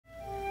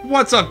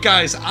What's up,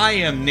 guys? I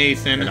am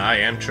Nathan. And I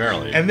am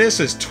Charlie. And this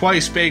is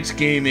Twice Baked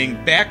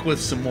Gaming, back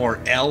with some more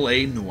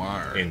LA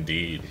Noire.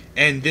 Indeed.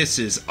 And this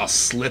is a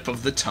slip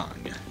of the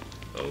tongue.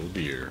 Oh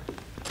dear.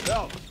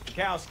 So,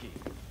 Kowski.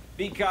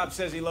 Beat cop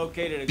says he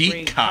located a Beat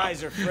green cop.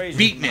 Kaiser Fraser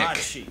Beatnik. hot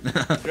sheet.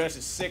 Address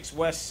is 6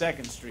 West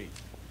 2nd Street.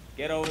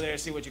 Get over there,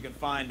 see what you can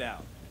find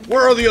out.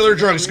 Where are the other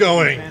drugs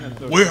going?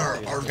 Where are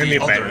In the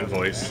the abandoned other...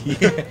 voice.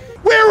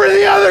 Where were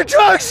the other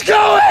drugs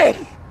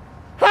going?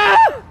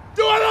 Huh?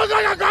 Do I look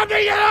like a cop to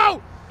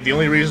you? The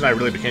only reason I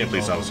really became a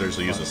police officer is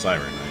to use the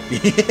siren.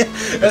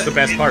 That's the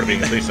best part of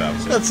being a police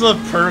officer. That's the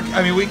perk.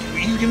 I mean,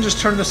 you can just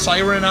turn the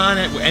siren on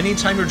at any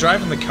time you're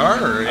driving the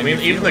car. Or I mean,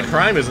 even the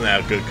crime isn't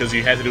that good because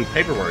you had to do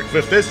paperwork.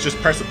 With this, just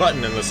press a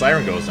button and the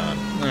siren goes on.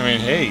 I mean,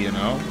 hey, you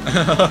know.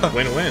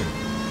 Win-win.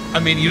 I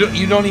mean,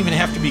 you don't even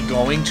have to be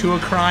going to a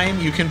crime.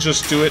 You can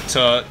just do it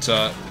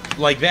to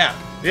like that.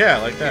 Yeah,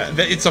 like that.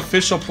 It's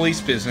official police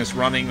business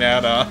running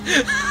that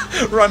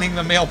running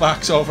the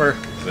mailbox over.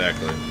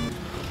 Exactly.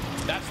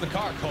 That's the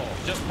car, Cole.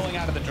 Just pulling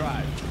out of the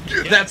drive.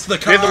 That's the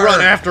car. You had to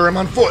run after him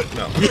on foot.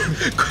 No.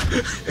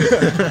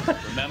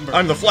 Remember,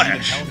 I'm the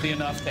Flash. Healthy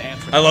enough to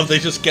answer. I love they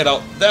just get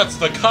out. That's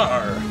the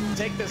car.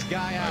 Take this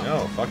guy out.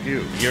 No, fuck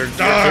you. You're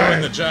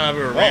Doing the job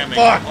of ramming.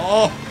 fuck.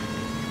 Oh,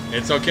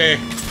 it's okay.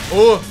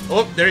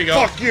 Oh, there you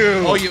go. Fuck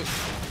you.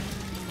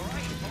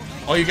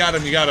 Oh, you got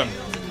him. You got him.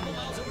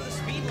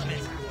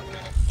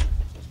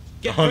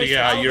 Oh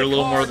yeah, you're a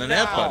little more than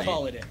that,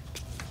 buddy.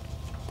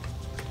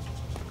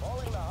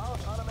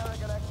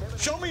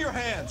 Show me your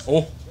hands.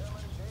 Oh,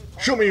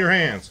 Show me your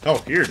hands. Oh,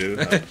 here, dude.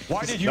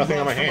 Why did you Nothing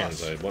run on my from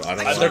hands. us? I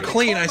don't know. they're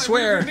clean, I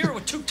swear. Mirror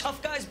with 2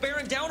 tough guys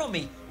bearing down on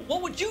me.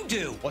 What would you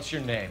do? What's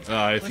your name?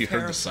 if you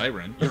heard the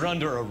siren. You're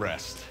under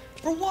arrest.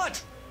 For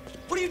what?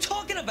 What are you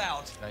talking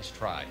about? Nice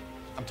try.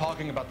 I'm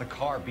talking about the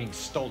car being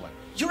stolen.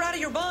 You're out of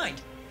your mind.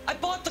 I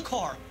bought the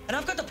car, and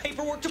I've got the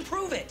paperwork to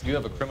prove it. Do you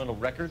have a criminal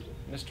record,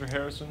 Mr.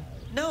 Harrison?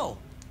 No,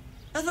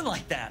 nothing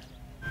like that.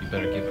 You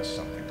better give us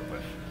something to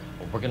live,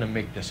 or we're gonna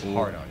make this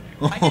hard on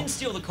you. I didn't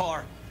steal the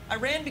car. I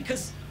ran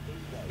because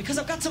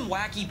I've got some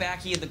wacky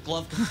backy in the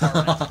glove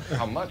compartment.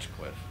 How much,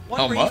 Cliff? One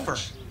How reefer.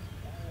 much?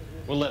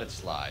 We'll let it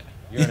slide.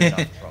 You're in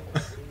enough trouble.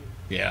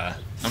 Yeah,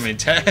 I mean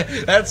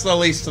that's the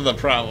least of the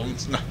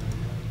problems. No.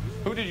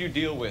 Who did you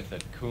deal with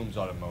at Coombs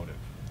Automotive?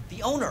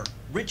 The owner,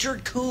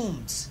 Richard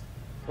Coombs.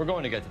 We're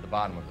going to get to the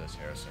bottom of this,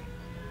 Harrison.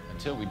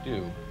 Until we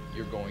do,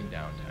 you're going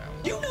downtown.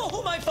 You know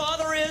who my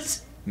father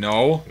is?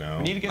 No. No.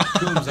 We need to get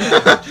Coombs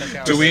out and check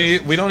out. Do we?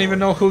 We don't even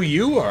know who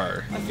you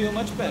are. I feel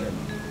much better.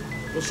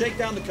 We'll shake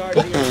down the car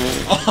here.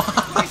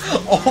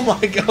 Oh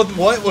my God!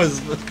 What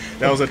was?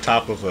 That was the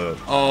top of a...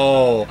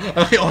 Oh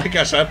my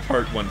gosh! That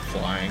part went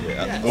flying.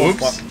 Yeah.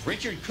 Oops.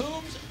 Richard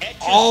Coombs at your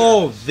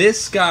Oh, service.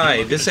 this guy,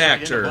 Looking this straight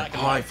into actor. black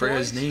and Oh, I white, forgot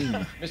his boys?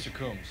 name. Mr.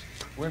 Coombs,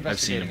 we're I've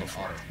seen him investigating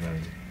before. an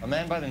auto. A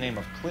man by the name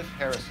of Cliff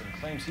Harrison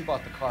claims he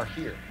bought the car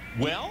here.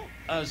 Well,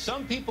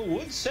 some people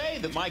would say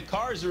that my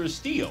cars are a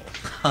steal.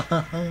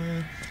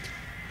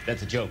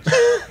 That's a joke.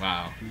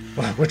 Wow.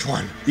 Which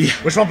one? Yeah.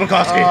 Which one,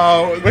 Bukowski?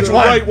 Oh, Which the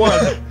one? right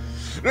one.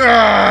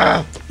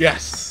 Ah!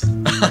 Yes.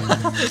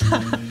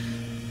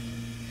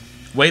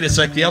 Wait a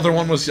sec. The other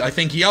one was, I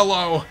think,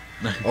 yellow.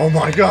 Oh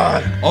my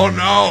God. Oh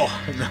no.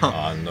 No.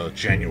 On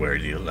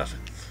January the 11th.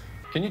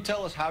 Can you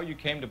tell us how you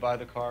came to buy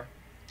the car?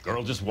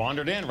 Girl just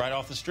wandered in right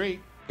off the street.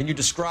 Can you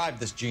describe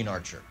this Gene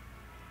Archer?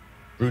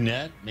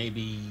 Brunette,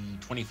 maybe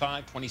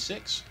 25,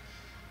 26.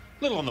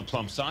 Little on the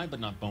plump side,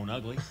 but not bone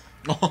ugly.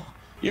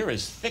 You're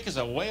as thick as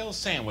a whale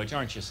sandwich,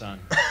 aren't you, son?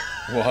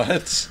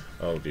 What?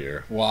 Oh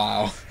dear.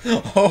 Wow.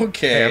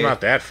 Okay. Hey, I'm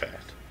not that fat.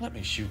 Let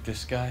me shoot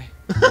this guy,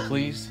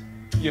 please.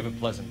 You have a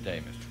pleasant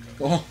day, Mr.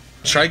 Coombs. Oh,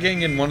 try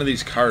getting in one of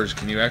these cars.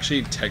 Can you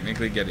actually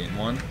technically get in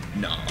one?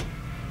 No.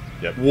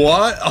 Yep.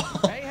 What?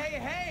 Oh.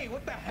 Hey,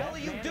 what the hell are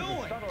you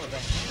doing?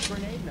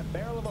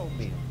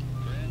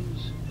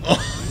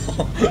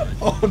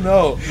 Oh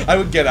no. I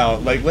would get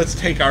out. Like, let's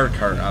take our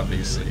car,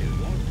 obviously.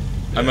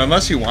 I mean,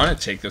 unless you want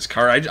to take this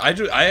car. I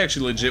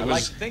actually legit I like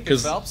was... to think it,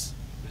 'cause- Phelps.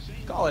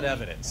 Call it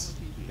evidence.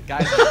 The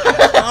guy's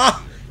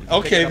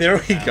Okay,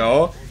 there we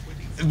go.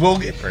 We'll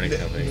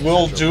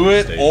do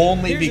it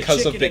only Here's a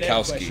because of chicken and egg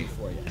Bukowski. question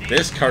for you.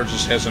 This car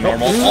just has a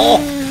normal.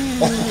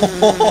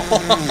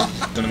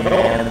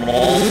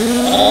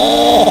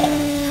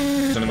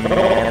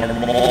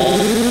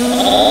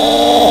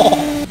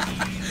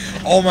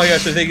 Oh my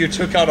gosh! I think you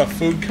took out a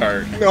food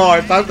cart. No,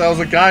 I thought that was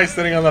a guy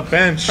sitting on the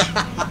bench.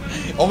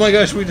 Oh my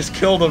gosh! We just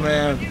killed a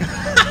man.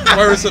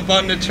 Where's the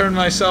button to turn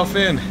myself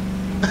in?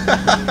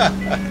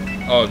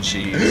 Oh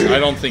jeez! I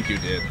don't think you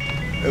did.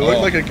 It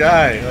looked like a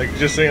guy, like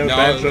just sitting on the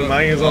bench and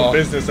minding his own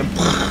business and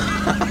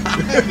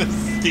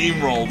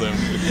Steamrolled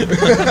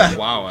him.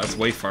 Wow, that's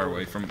way far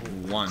away from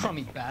one.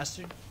 Crummy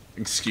bastard.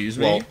 Excuse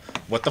me? well,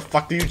 what the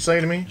fuck did you say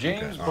to me?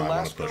 James I wanna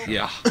Velasco? push it.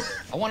 Yeah.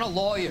 I want a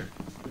lawyer.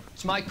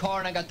 It's my car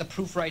and I got the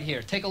proof right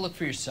here. Take a look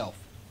for yourself.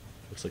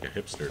 Looks like a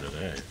hipster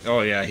today. Oh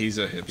yeah, he's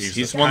a hipster.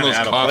 He's kinda one of those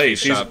out of coffee place.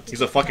 shop.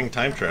 He's a fucking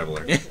time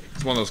traveler.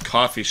 It's one of those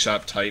coffee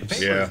shop types.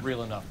 Paper Yeah. is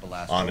real enough,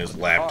 Velasco. On his but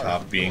the laptop,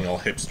 card- being all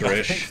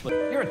hipsterish.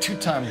 You're a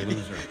two-time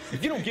loser.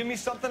 If you don't give me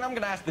something, I'm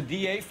gonna ask the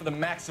DA for the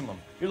maximum.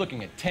 You're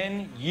looking at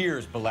 10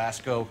 years,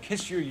 Velasco.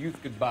 Kiss your youth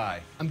goodbye.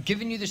 I'm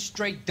giving you the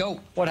straight dope.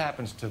 What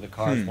happens to the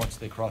cars once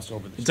they cross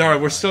over the It's alright,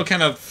 we're state still line?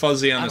 kind of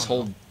fuzzy on I this don't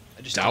whole know.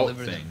 I just doubt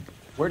deliver thing. them.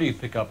 Where do you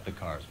pick up the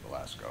cars,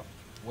 Velasco?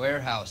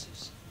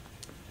 Warehouses.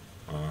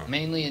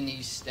 Mainly in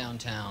East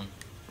downtown.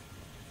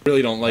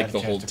 Really don't like Got a the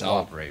chance whole to doubt.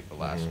 cooperate,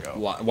 Velasco.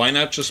 Why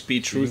not just be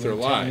truth or In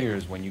 10 lie?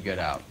 years when you get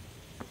out.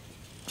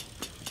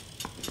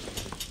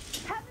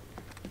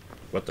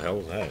 What the hell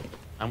was that?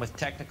 I'm with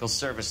technical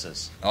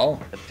services. Oh,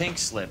 The pink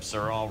slips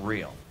are all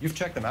real. You've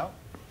checked them out?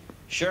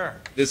 Sure.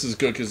 this is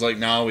good because like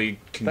now we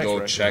can Thanks, go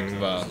Rick. check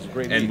This is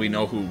great and we meeting.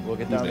 know who We'll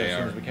get down there they as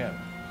soon are. as we can.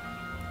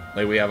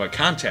 Like we have a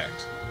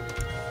contact.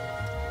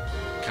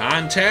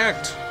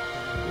 Contact.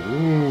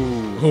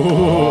 Ooh.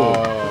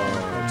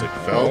 It's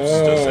like Phelps.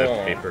 Does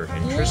that paper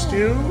interest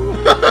you?